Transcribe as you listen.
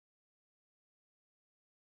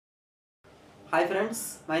Hi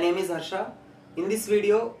friends, my name is Harsha. In this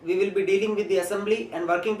video, we will be dealing with the assembly and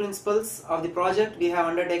working principles of the project we have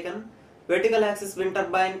undertaken, vertical axis wind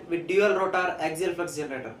turbine with dual rotor axial flux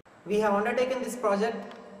generator. We have undertaken this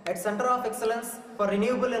project at Center of Excellence for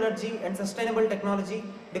Renewable Energy and Sustainable Technology,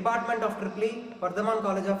 Department of EEE, Vardhaman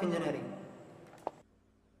College of Engineering.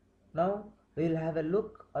 Now we will have a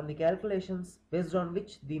look on the calculations based on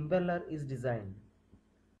which the impeller is designed.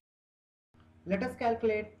 Let us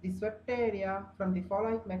calculate the swept area from the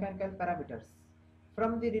following mechanical parameters.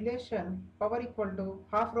 From the relation power equal to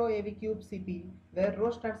half rho AV cube Cp, where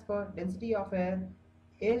rho stands for density of air,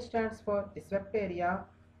 A stands for the swept area,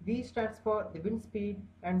 V stands for the wind speed,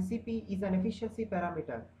 and Cp is an efficiency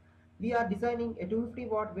parameter. We are designing a 250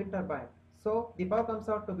 watt wind turbine, so the power comes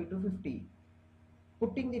out to be 250.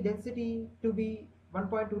 Putting the density to be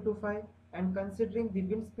 1.225 and considering the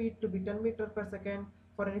wind speed to be 10 meters per second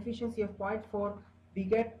for an efficiency of 0.4, we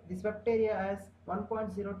get the swept area as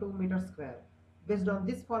 1.02 meters square. Based on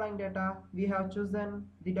this following data, we have chosen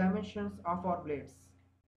the dimensions of our blades.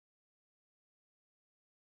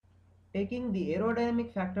 Taking the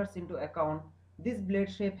aerodynamic factors into account, this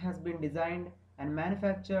blade shape has been designed and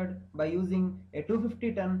manufactured by using a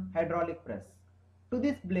 250-ton hydraulic press. To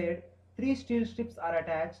this blade, 3 steel strips are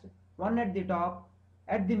attached, one at the top,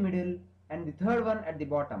 at the middle, and the third one at the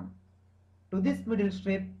bottom. To this middle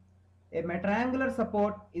strip, a triangular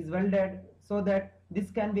support is welded so that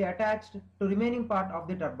this can be attached to remaining part of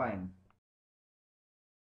the turbine.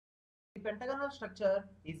 The pentagonal structure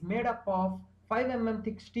is made up of 5 mm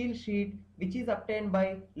thick steel sheet which is obtained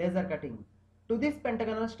by laser cutting. To this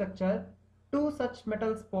pentagonal structure, 2 such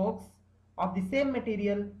metal spokes of the same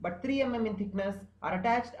material but 3 mm in thickness are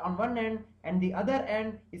attached on one end and the other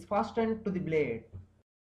end is fastened to the blade.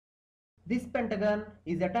 This pentagon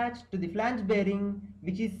is attached to the flange bearing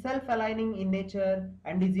which is self-aligning in nature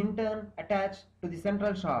and is in turn attached to the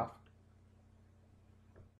central shaft.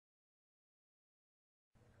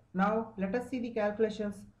 Now let us see the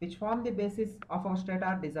calculations which form the basis of our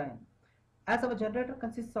stator design. As our generator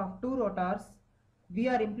consists of 2 rotors, we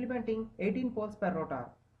are implementing 18 poles per rotor.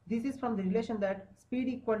 This is from the relation that speed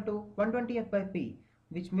equal to 120 f/p,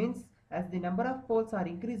 which means as the number of poles are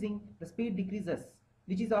increasing, the speed decreases,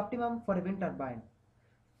 which is optimum for a wind turbine.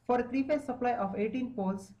 For a 3-phase supply of 18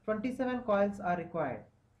 poles, 27 coils are required.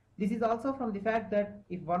 This is also from the fact that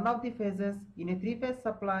if one of the phases in a 3-phase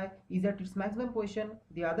supply is at its maximum position,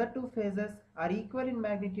 the other 2 phases are equal in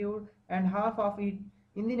magnitude and half of it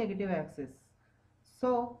in the negative axis.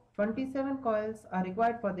 So 27 coils are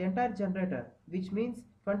required for the entire generator, which means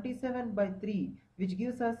 27 by 3, which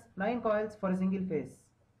gives us 9 coils for a single phase.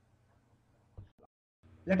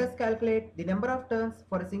 Let us calculate the number of turns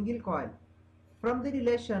for a single coil. From the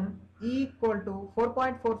relation E equal to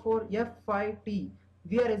 4.44 F5T,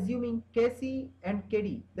 we are assuming Kc and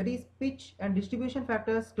Kd, that is pitch and distribution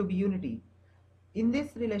factors, to be unity. In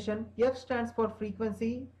this relation, F stands for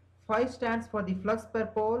frequency, phi stands for the flux per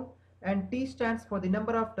pole, and T stands for the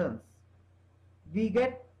number of turns. We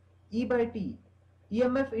get E by T,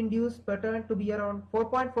 EMF induced per turn, to be around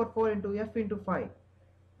 4.44 into F into phi.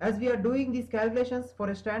 As we are doing these calculations for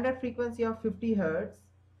a standard frequency of 50 Hz,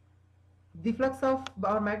 the flux of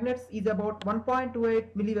our magnets is about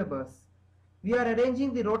 1.28 milliwebers. We are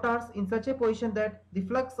arranging the rotors in such a position that the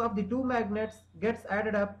flux of the 2 magnets gets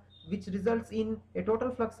added up, which results in a total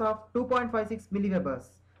flux of 2.56 milliwebers.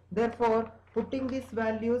 Therefore, putting these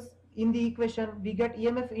values in the equation, we get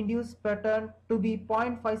EMF induced per turn to be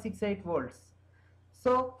 0.568 volts.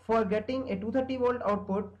 So, for getting a 230 volt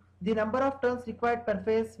output, the number of turns required per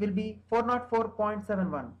phase will be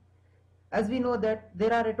 404.71. As we know that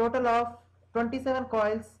there are a total of 27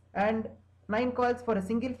 coils and 9 coils for a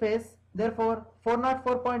single phase, therefore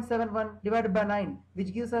 404.71 divided by 9,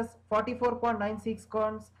 which gives us 44.96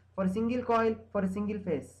 turns for a single coil for a single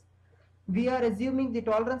phase. We are assuming the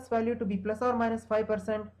tolerance value to be plus or minus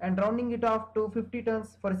 5% and rounding it off to 50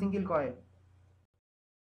 turns for a single coil.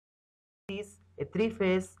 Is a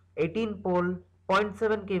 3-phase 18 pole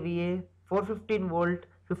 0.7 kVA 415 volt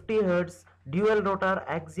 50 Hz dual rotor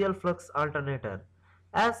axial flux alternator.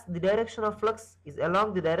 As the direction of flux is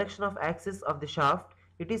along the direction of axis of the shaft,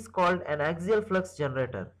 it is called an axial flux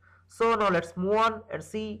generator. So now let's move on and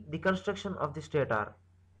see the construction of the stator.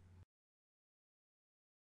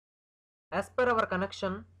 As per our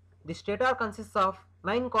connection, the stator consists of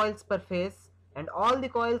 9 coils per phase, and all the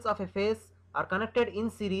coils of a phase are connected in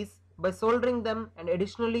series by soldering them and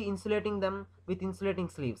additionally insulating them with insulating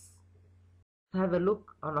sleeves. Have a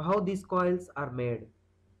look on how these coils are made.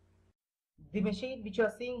 The machine which you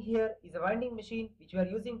are seeing here is a winding machine which we are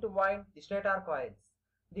using to wind the stator coils.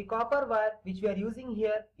 The copper wire which we are using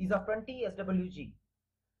here is of 20 SWG.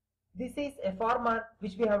 This is a former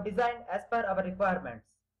which we have designed as per our requirements.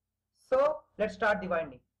 So let's start the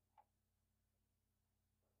winding.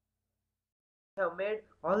 We have made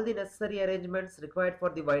all the necessary arrangements required for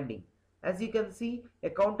the winding. As you can see, a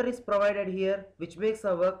counter is provided here which makes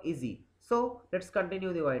our work easy. So let's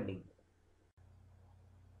continue the winding.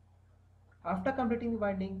 After completing the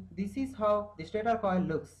winding, this is how the stator coil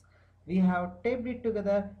looks. We have taped it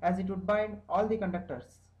together as it would bind all the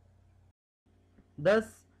conductors.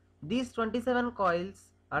 Thus, these 27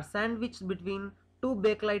 coils are sandwiched between two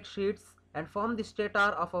bakelite sheets and form the stator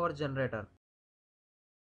of our generator.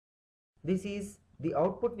 This is the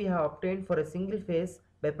output we have obtained for a single phase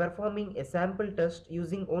by performing a sample test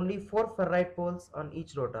using only 4 ferrite poles on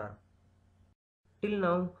each rotor. Till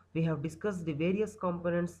now, we have discussed the various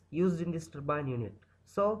components used in this turbine unit.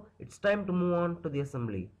 So, it's time to move on to the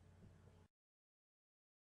assembly.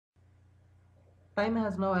 Time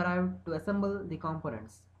has now arrived to assemble the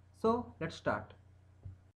components. So let's start.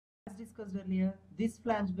 As discussed earlier, this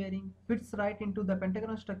flange bearing fits right into the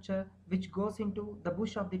pentagonal structure which goes into the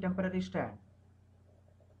bush of the temporary stand.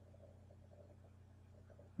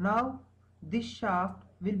 Now this shaft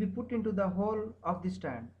will be put into the hole of the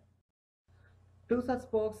stand. Two such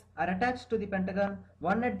spokes are attached to the pentagon,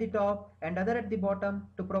 one at the top and other at the bottom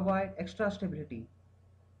to provide extra stability.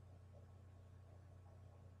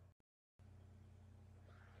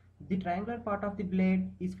 The triangular part of the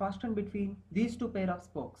blade is fastened between these two pair of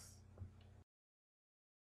spokes.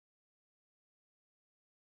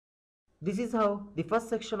 This is how the first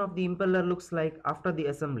section of the impeller looks like after the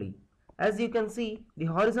assembly. As you can see, the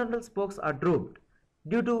horizontal spokes are drooped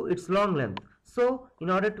due to its long length. So, in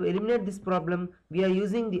order to eliminate this problem, we are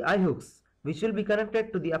using the eye hooks, which will be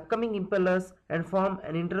connected to the upcoming impellers and form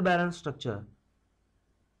an interbalance structure.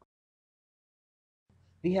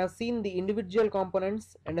 We have seen the individual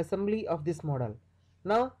components and assembly of this model.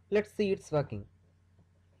 Now, let's see its working.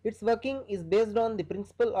 Its working is based on the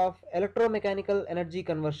principle of electromechanical energy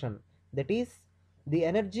conversion. That is, the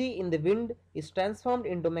energy in the wind is transformed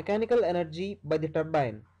into mechanical energy by the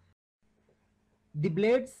turbine. The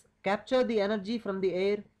blades capture the energy from the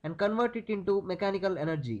air and convert it into mechanical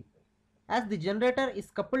energy. As the generator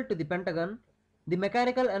is coupled to the pentagon, the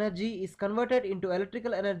mechanical energy is converted into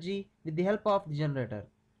electrical energy with the help of the generator.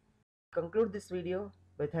 Conclude this video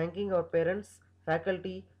by thanking our parents,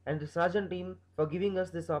 faculty and the SRAJAN team for giving us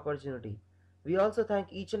this opportunity. We also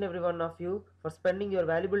thank each and every one of you for spending your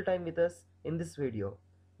valuable time with us in this video.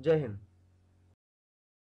 Jai Hind.